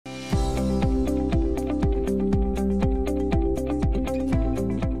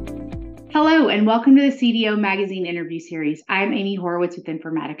and welcome to the CDO Magazine interview series. I'm Amy Horowitz with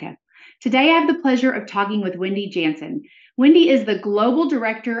Informatica. Today, I have the pleasure of talking with Wendy Janssen. Wendy is the Global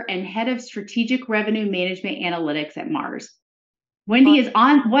Director and Head of Strategic Revenue Management Analytics at Mars. Wendy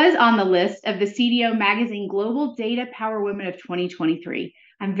was on the list of the CDO Magazine Global Data Power Women of 2023.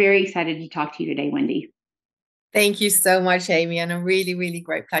 I'm very excited to talk to you today, Wendy. Thank you so much, Amy, and a really, really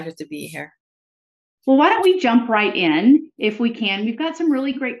great pleasure to be here. Well, why don't we jump right in if we can? We've got some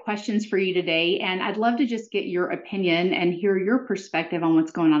really great questions for you today, and I'd love to just get your opinion and hear your perspective on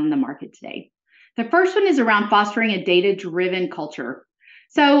what's going on in the market today. The first one is around fostering a data-driven culture.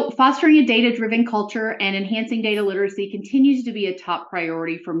 So fostering a data-driven culture and enhancing data literacy continues to be a top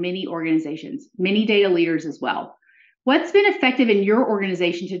priority for many organizations, many data leaders as well. What's been effective in your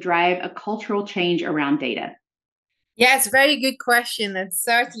organization to drive a cultural change around data? Yes, very good question. It's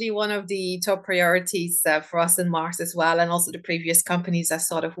certainly one of the top priorities for us in Mars as well, and also the previous companies I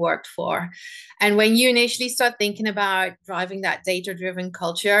sort of worked for. And when you initially start thinking about driving that data-driven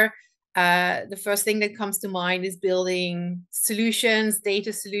culture, the first thing that comes to mind is building solutions,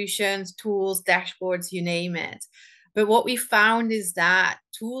 data solutions, tools, dashboards, you name it. But what we found is that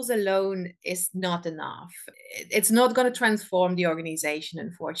tools alone is not enough. It's not going to transform the organization,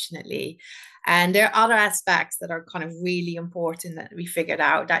 unfortunately. And there are other aspects that are kind of really important that we figured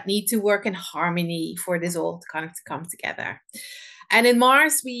out that need to work in harmony for this all to kind of to come together. And in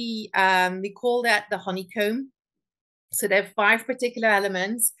Mars, we call that the honeycomb. So there are 5 particular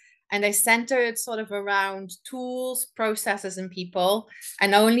elements, and they center it sort of around tools, processes, and people.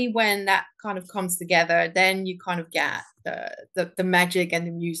 And only when that kind of comes together, then you kind of get the magic and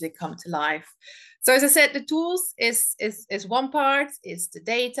the music come to life. So as I said, the tools is one part, it's the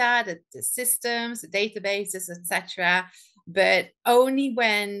data, the systems, the databases, etc. But only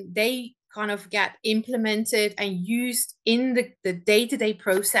when they kind of get implemented and used in the day-to-day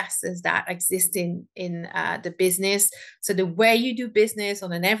processes that exist in the business. So the way you do business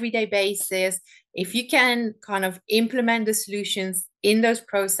on an everyday basis, if you can kind of implement the solutions in those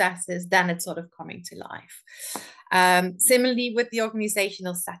processes, then it's sort of coming to life. Similarly with the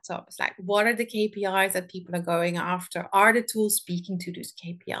organizational setup, it's like, what are the KPIs that people are going after? Are the tools speaking to those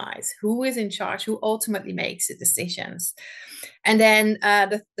KPIs? Who is in charge? Who ultimately makes the decisions? And then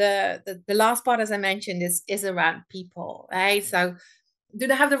the last part, as I mentioned, is around people, right? So do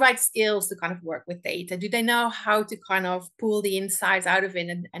they have the right skills to kind of work with data? Do they know how to kind of pull the insights out of it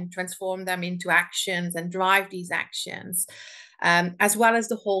and transform them into actions and drive these actions? As well as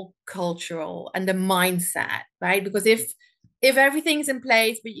the whole cultural and the mindset, right? Because if everything's in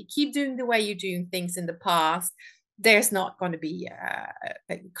place, but you keep doing the way you're doing things in the past, there's not going to be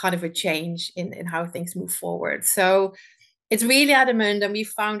a kind of a change in how things move forward. So it's really adamant, and we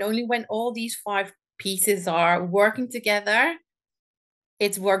found only when all these 5 pieces are working together,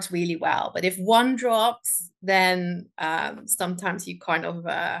 it works really well. But if one drops, then sometimes you kind of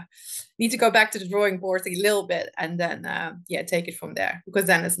need to go back to the drawing board a little bit and then, take it from there, because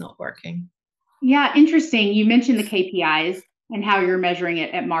then it's not working. Yeah, interesting. You mentioned the KPIs and how you're measuring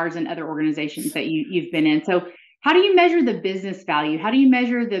it at Mars and other organizations that you've been in. So how do you measure the business value? How do you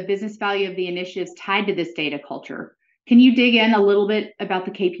measure the business value of the initiatives tied to this data culture? Can you dig in a little bit about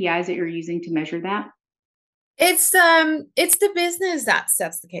the KPIs that you're using to measure that? It's the business that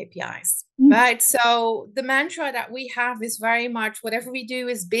sets the KPIs, right? So the mantra that we have is very much whatever we do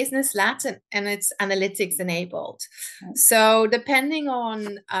is business led and it's analytics enabled. So depending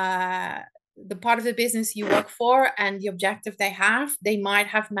on the part of the business you work for and the objective they might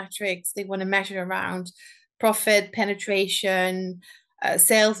have metrics they want to measure around profit, penetration,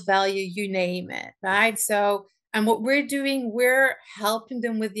 sales value, you name it, right? So, and what we're doing, we're helping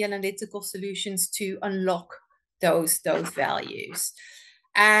them with the analytical solutions to unlock those values.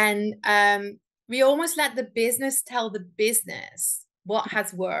 And we almost let the business tell the business what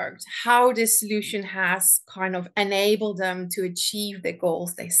has worked, how this solution has kind of enabled them to achieve the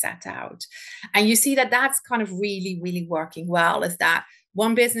goals they set out. And you see that that's kind of really, really working well, is that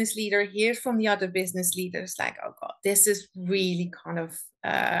one business leader hears from the other business leaders like, oh God, this is really kind of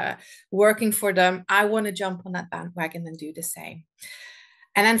working for them. I want to jump on that bandwagon and do the same.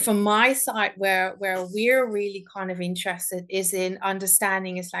 And then from my side, where we're really kind of interested is in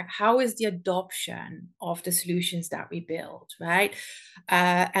understanding is like, how is the adoption of the solutions that we build, right?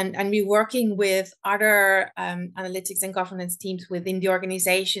 And we're working with other analytics and governance teams within the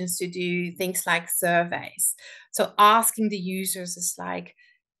organizations to do things like surveys. So asking the users is like,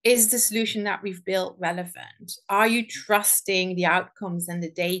 is the solution that we've built relevant? Are you trusting the outcomes and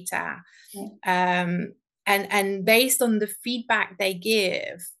the data? And based on the feedback they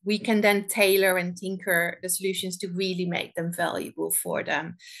give, we can then tailor and tinker the solutions to really make them valuable for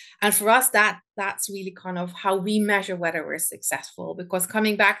them. And for us, that's really kind of how we measure whether we're successful. Because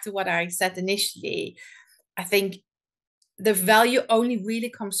coming back to what I said initially, I think the value only really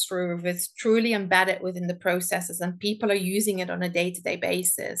comes through if it's truly embedded within the processes and people are using it on a day-to-day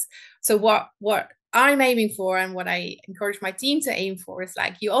basis. So what I'm aiming for, and what I encourage my team to aim for, is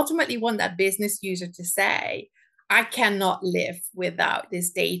like, you ultimately want that business user to say, I cannot live without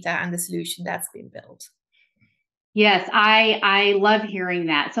this data and the solution that's been built. Yes, I love hearing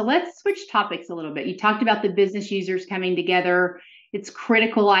that. So let's switch topics a little bit. You talked about the business users coming together. It's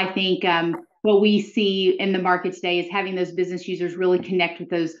critical, I think. What we see in the market today is having those business users really connect with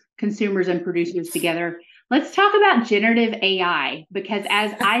those consumers and producers together. Let's talk about generative AI, because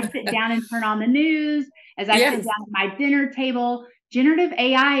as I sit down and turn on the news, as I sit down at my dinner table, generative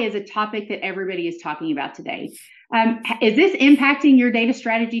AI is a topic that everybody is talking about today. Is this impacting your data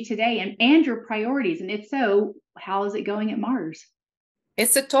strategy today and your priorities? And if so, how is it going at Mars?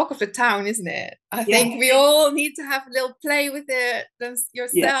 It's the talk of the town, isn't it? I think we all need to have a little play with it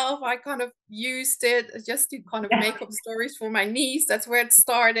yourself. I kind of used it just to kind of make up stories for my niece. That's where it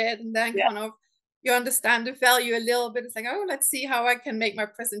started. And then kind of you understand the value a little bit. It's like, oh, let's see how I can make my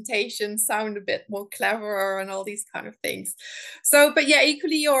presentation sound a bit more cleverer and all these kind of things. So, but yeah,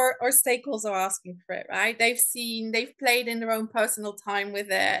 equally our stakeholders are asking for it, right? They've played in their own personal time with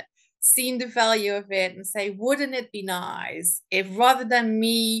it, seen the value of it, and say, wouldn't it be nice if rather than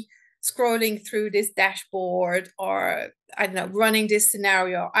me scrolling through this dashboard or I don't know, running this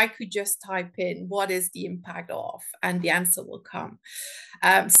scenario, I could just type in what is the impact of, and the answer will come.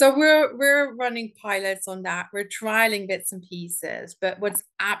 So we're running pilots on that. We're trialing bits and pieces, but what's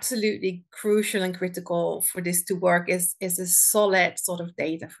absolutely crucial and critical for this to work is a solid sort of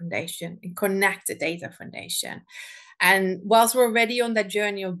data foundation, and connected data foundation. And whilst we're already on that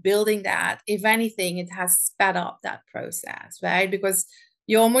journey of building that, if anything, it has sped up that process, right? Because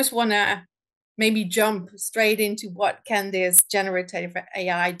you almost want to maybe jump straight into what can this generative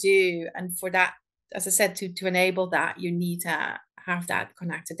AI do. And for that, as I said, to enable that, you need to have that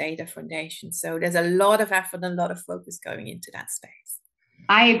connected data foundation. So there's a lot of effort and a lot of focus going into that space.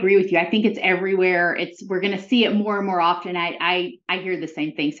 I agree with you. I think it's everywhere. We're going to see it more and more often. I hear the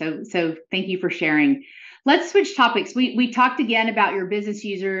same thing. So thank you for sharing. Let's switch topics. We talked again about your business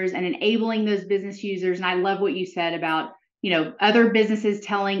users and enabling those business users. And I love what you said about, other businesses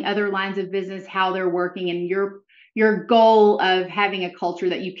telling other lines of business how they're working, and your goal of having a culture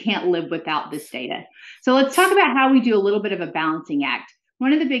that you can't live without this data. So let's talk about how we do a little bit of a balancing act.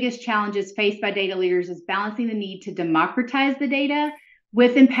 One of the biggest challenges faced by data leaders is balancing the need to democratize the data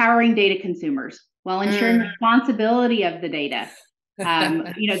with empowering data consumers while ensuring responsibility of the data.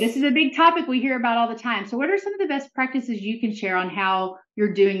 This is a big topic we hear about all the time. So what are some of the best practices you can share on how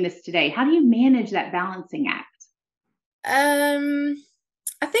you're doing this today? How do you manage that balancing act?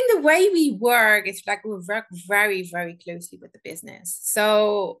 I think the way we work is like we work very, very closely with the business.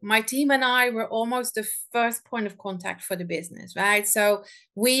 So my team and I were almost the first point of contact for the business, right? So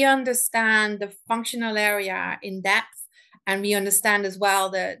we understand the functional area in depth, and we understand as well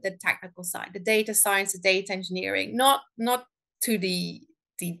the technical side, the data science, the data engineering, not to the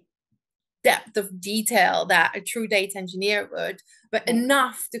depth of detail that a true data engineer would, but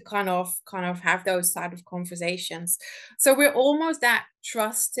enough to kind of have those side of conversations. So we're almost that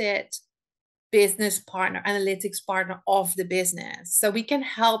trusted business partner, analytics partner of the business. So we can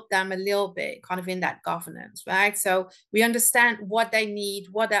help them a little bit kind of in that governance, right? So we understand what they need,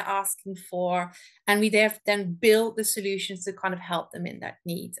 what they're asking for, and we then build the solutions to kind of help them in that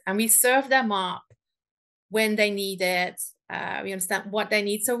need. And we serve them up when they need it. We understand what they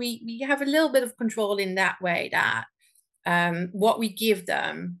need. So we have a little bit of control in that way, that what we give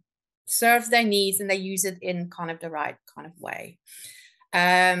them serves their needs and they use it in kind of the right kind of way.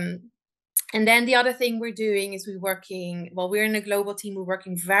 And then the other thing we're doing is we're in a global team. We're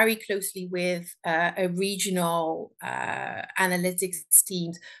working very closely with a regional analytics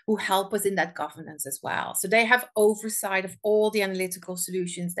teams who help us in that governance as well. So they have oversight of all the analytical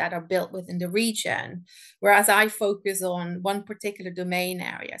solutions that are built within the region, whereas I focus on one particular domain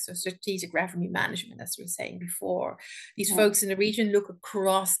area, so strategic revenue management, as we were saying before. These folks in the region look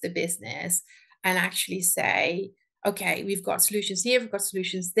across the business and actually say, okay, we've got solutions here, we've got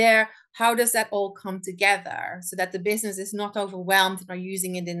solutions there. How does that all come together so that the business is not overwhelmed and are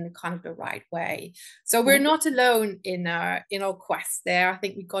using it in kind of the right way? So we're not alone in our quest there. I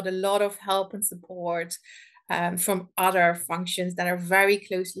think we've got a lot of help and support from other functions that are very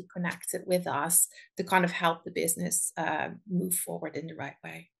closely connected with us to kind of help the business move forward in the right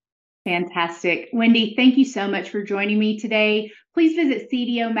way. Fantastic. Wendy, thank you so much for joining me today. Please visit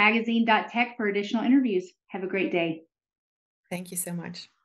cdomagazine.tech for additional interviews. Have a great day. Thank you so much.